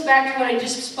 this goes back to what I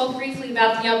just spoke briefly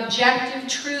about, the objective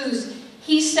truths.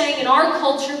 He's saying in our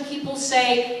culture, people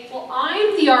say, well,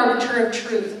 I'm the arbiter of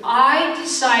truth. I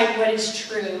decide what is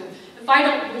true. If I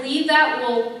don't believe that,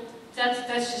 well,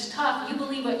 that's just tough. You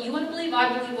believe what you want to believe,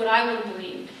 I believe what I want to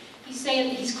believe. He's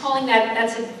saying, he's calling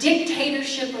that's a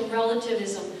dictatorship of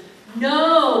relativism.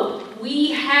 No,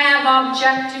 we have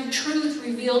objective truth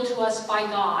revealed to us by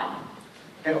God.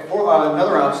 And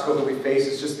another obstacle that we face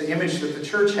is just the image that the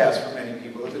church has for many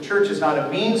people. That the church is not a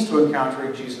means to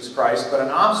encountering Jesus Christ, but an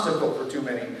obstacle for too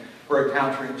many for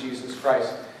encountering Jesus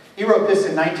Christ. He wrote this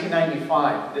in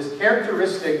 1995. It is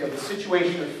characteristic of the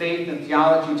situation of faith and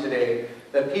theology today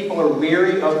that people are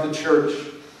weary of the church.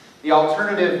 The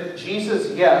alternative,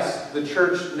 Jesus yes, the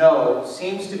church no,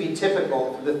 seems to be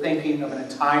typical for the thinking of an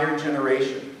entire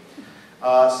generation.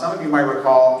 Some of you might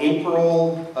recall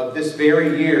April of this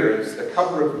very year is the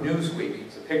cover of Newsweek.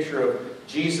 It's a picture of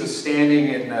Jesus standing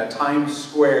in Times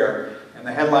Square, and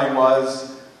the headline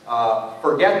was,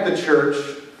 "Forget the church,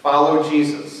 follow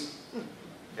Jesus."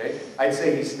 Okay? I'd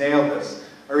say he's nailed this.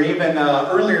 Or even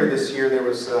earlier this year, there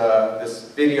was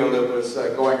this video that was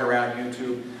going around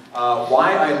YouTube,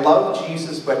 "Why I Love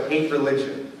Jesus But Hate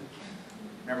Religion."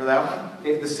 Remember that one?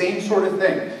 The same sort of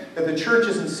thing. That the church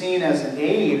isn't seen as an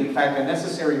aid, in fact, a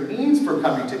necessary means for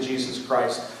coming to Jesus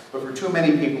Christ, but for too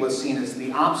many people it's seen as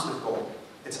the obstacle.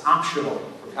 It's optional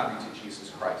for coming to Jesus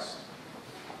Christ.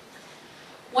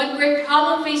 One great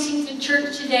problem facing the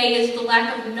church today is the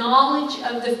lack of knowledge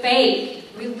of the faith,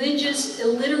 religious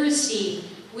illiteracy.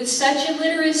 With such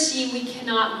illiteracy, we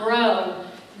cannot grow.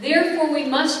 Therefore, we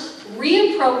must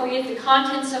reappropriate the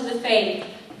contents of the faith,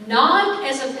 not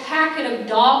as a packet of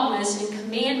dogmas and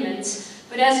commandments,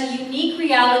 but as a unique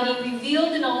reality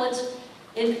revealed in all its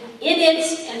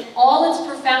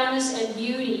profoundness and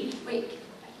beauty.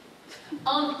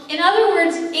 In other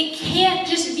words, it can't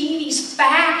just be these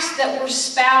facts that we're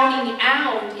spouting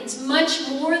out. It's much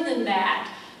more than that.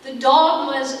 The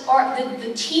dogmas are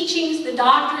the teachings, the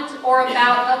doctrines are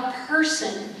about a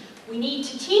person. We need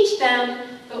to teach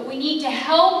them, but we need to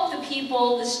help the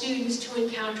people, the students, to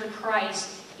encounter Christ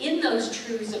in those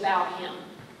truths about Him.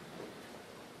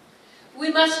 We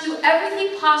must do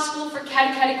everything possible for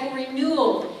catechetical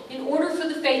renewal in order for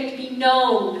the faith to be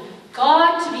known,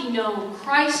 God to be known,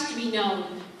 Christ to be known,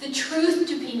 the truth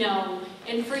to be known,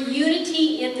 and for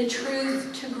unity in the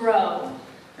truth to grow.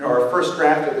 You know, our first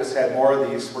draft of this had more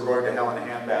of these "we're going to hell in a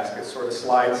handbasket" sort of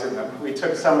slides in them. We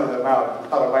took some of them out. We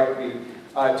thought it might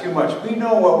be too much. We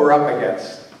know what we're up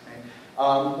against.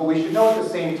 But we should know at the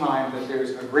same time that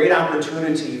there's a great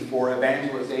opportunity for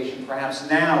evangelization, perhaps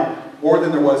now more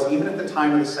than there was even at the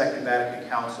time of the Second Vatican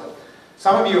Council.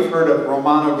 Some of you have heard of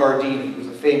Romano Guardini, who was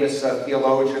a famous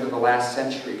theologian of the last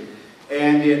century.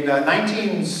 And in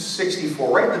 1964,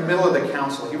 right in the middle of the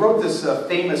council, he wrote this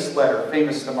famous letter,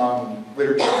 famous among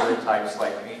literature types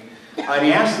like me. And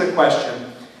he asked the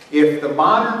question, if the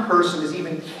modern person is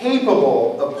even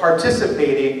capable of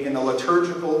participating in the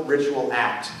liturgical ritual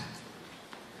act.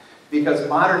 Because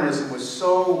modernism was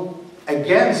so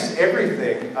against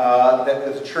everything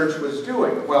that the church was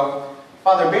doing. Well,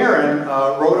 Father Barron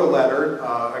wrote a letter,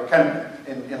 kind of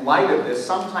in light of this,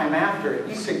 sometime after.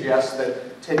 He suggests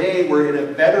that today we're in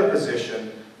a better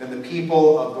position than the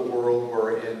people of the world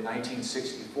were in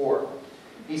 1964.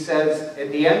 He says, at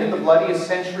the end of the bloodiest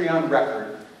century on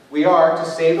record, we are, to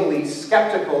say the least,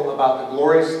 skeptical about the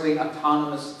gloriously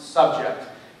autonomous subject.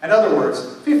 In other words,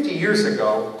 50 years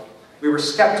ago, we were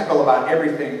skeptical about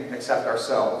everything except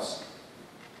ourselves.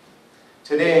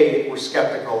 Today, we're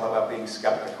skeptical about being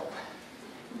skeptical.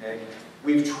 Okay?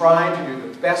 We've tried to do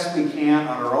the best we can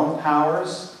on our own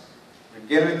powers. We've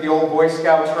given it the old Boy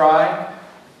Scout try,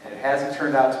 and it hasn't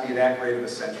turned out to be that great of a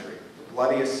century, the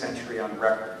bloodiest century on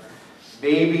record.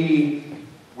 Maybe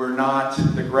we're not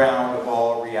the ground of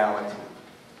all reality.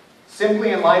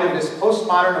 Simply in light of this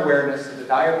postmodern awareness of the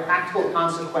dire practical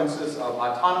consequences of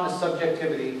autonomous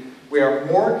subjectivity, we are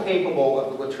more capable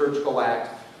of the liturgical act,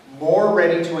 more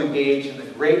ready to engage in the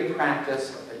great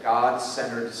practice of the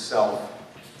God-centered self.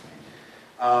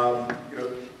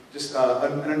 just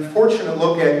an unfortunate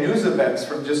look at news events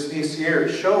from just this year.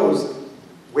 It shows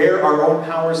where our own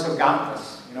powers have gotten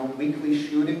us. You know, weekly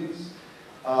shootings.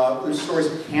 There's stories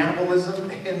of cannibalism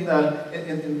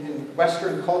in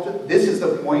Western culture. This is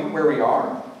the point where we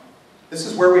are. This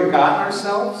is where we've gotten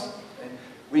ourselves.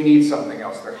 We need something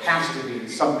else. There has to be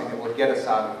something that will get us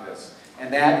out of this.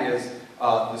 And that is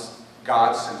this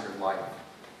God-centered life.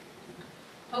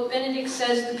 Pope Benedict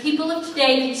says, the people of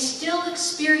today can still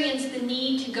experience the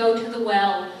need to go to the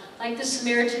well, like the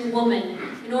Samaritan woman,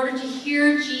 in order to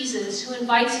hear Jesus, who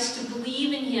invites us to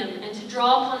believe in him and to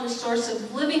draw upon the source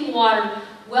of living water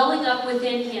welling up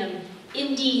within him.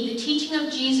 Indeed, the teaching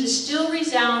of Jesus still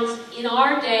resounds in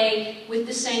our day with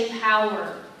the same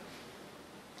power.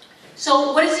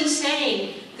 So what is he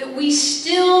saying? That we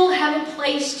still have a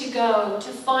place to go to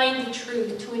find the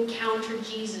truth, to encounter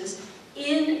Jesus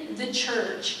in the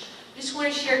church. I just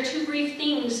want to share two brief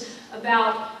things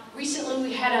about, recently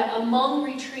we had a Hmong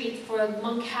retreat for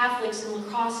Hmong Catholics in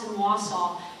Crosse in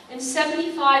Warsaw. And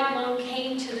 75 Hmong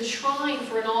came to the shrine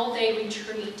for an all-day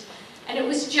retreat. And it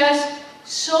was just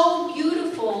so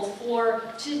beautiful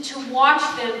to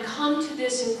watch them come to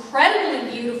this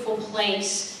incredibly beautiful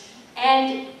place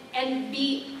and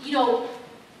be, you know,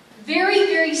 very,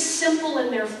 very simple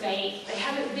in their faith. They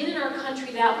haven't been in our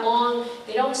country that long.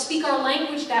 They don't speak our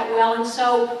language that well, and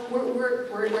so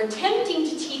we're attempting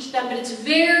to teach them, but it's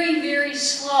very, very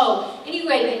slow.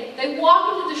 Anyway, they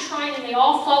walk into the shrine and they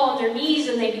all fall on their knees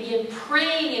and they begin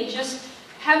praying and just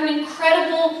have an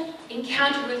incredible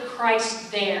encounter with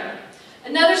Christ there.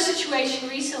 Another situation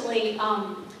recently,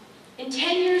 in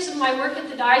 10 years of my work at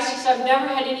the Diocese, I've never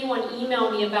had anyone email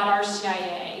me about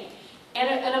RCIA.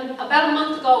 And about a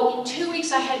month ago, in 2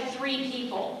 weeks, I had 3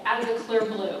 people out of the clear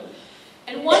blue.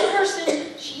 And one person,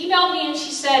 she emailed me and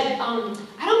she said,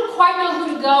 I don't quite know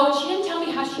who to go. And she didn't tell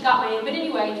me how she got my name. But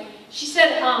anyway, she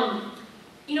said,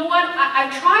 you know what,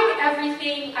 I've tried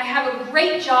everything. I have a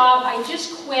great job. I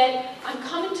just quit. I'm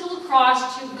coming to La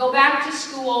Crosse to go back to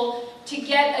school to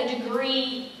get a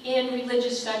degree in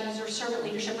religious studies or servant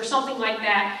leadership or something like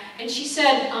that. And she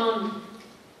said,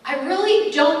 I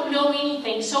really don't know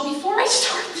anything. So before I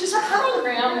start this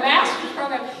program, master's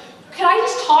program, could I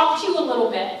just talk to you a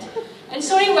little bit? And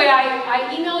so anyway,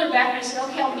 I emailed her back and I said,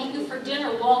 okay, I'll meet you for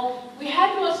dinner. Well, we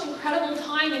had the most incredible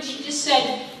time, and she just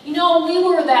said, you know, we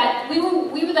were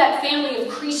that family of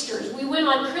Creasters. We went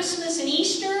on Christmas and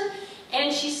Easter,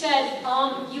 and she said,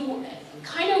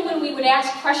 kind of when we would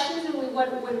ask questions and we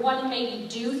would want to maybe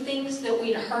do things that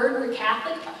we'd heard were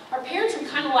Catholic, our parents would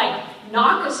kind of like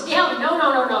knock us down.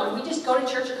 No. We just go to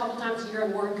church a couple times a year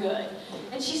and we're good.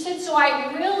 And she said, so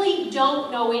I really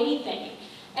don't know anything.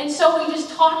 And so we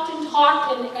just talked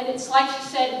and it's like she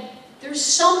said, there's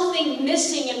something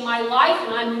missing in my life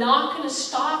and I'm not going to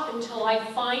stop until I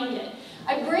find it.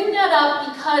 I bring that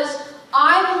up because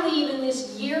I believe in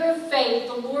this year of faith,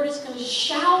 the Lord is going to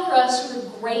shower us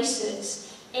with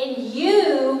graces. And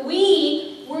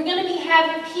we're going to be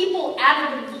having people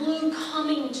out of the blue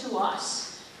coming to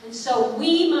us. And so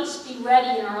we must be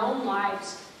ready in our own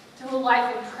lives through a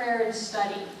life of prayer and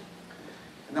study.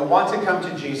 And they'll want to come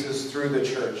to Jesus through the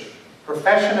church.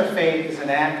 Profession of faith is an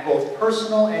act both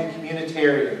personal and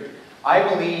communitarian. I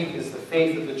believe is the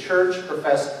faith of the church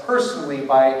professed personally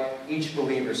by each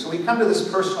believer. So we come to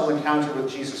this personal encounter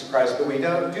with Jesus Christ, but we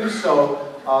don't do so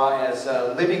as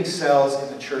living cells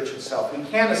in the church itself. We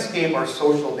can't escape our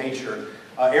social nature.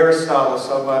 Aristotle,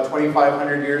 some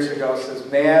 2,500 years ago, says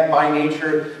man by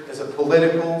nature is a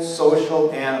political,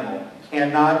 social animal.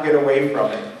 Cannot get away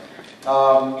from it.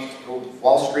 The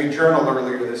Wall Street Journal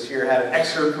earlier this year had an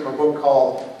excerpt from a book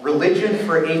called Religion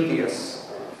for Atheists.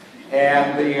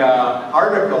 And the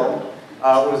article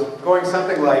was going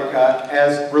something like,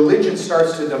 as religion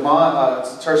starts to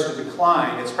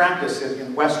decline, its practice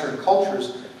in Western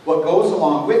cultures, what goes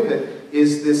along with it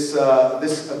is this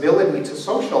ability to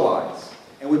socialize.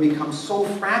 And we become so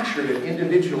fractured and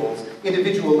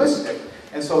individualistic.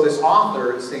 And so this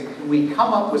author is saying, can we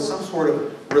come up with some sort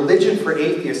of religion for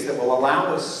atheists that will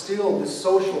allow us still the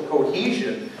social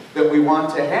cohesion that we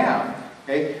want to have?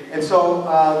 Okay? And so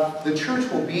the church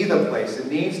will be the place, it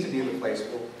needs to be the place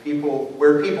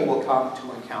where people will come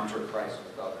to encounter Christ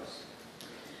with others.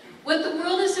 What the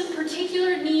world is in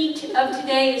particular need of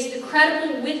today is the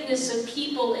credible witness of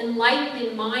people enlightened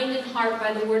in mind and heart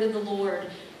by the word of the Lord,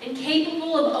 and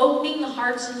capable of opening the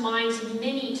hearts and minds of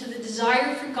many to the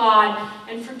desire for God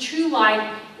and for true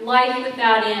life, life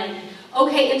without end.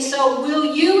 Okay, and so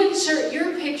will you insert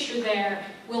your picture there?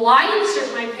 Will I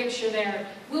insert my picture there?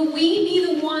 Will we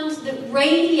be the ones that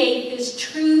radiate this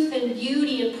truth and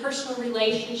beauty and personal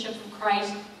relationship of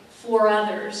Christ for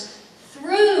others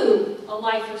through a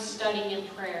life of study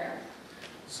and prayer.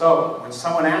 So, when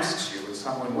someone asks you, and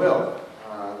someone will,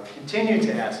 continue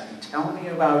to ask you, tell me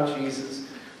about Jesus,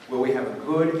 will we have a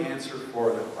good answer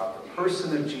for them about the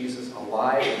person of Jesus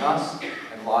alive in us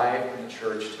and alive in the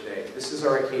church today. This is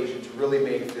our occasion to really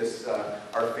make this,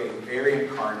 our faith, very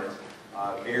incarnate,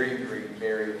 very green,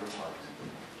 very in the heart.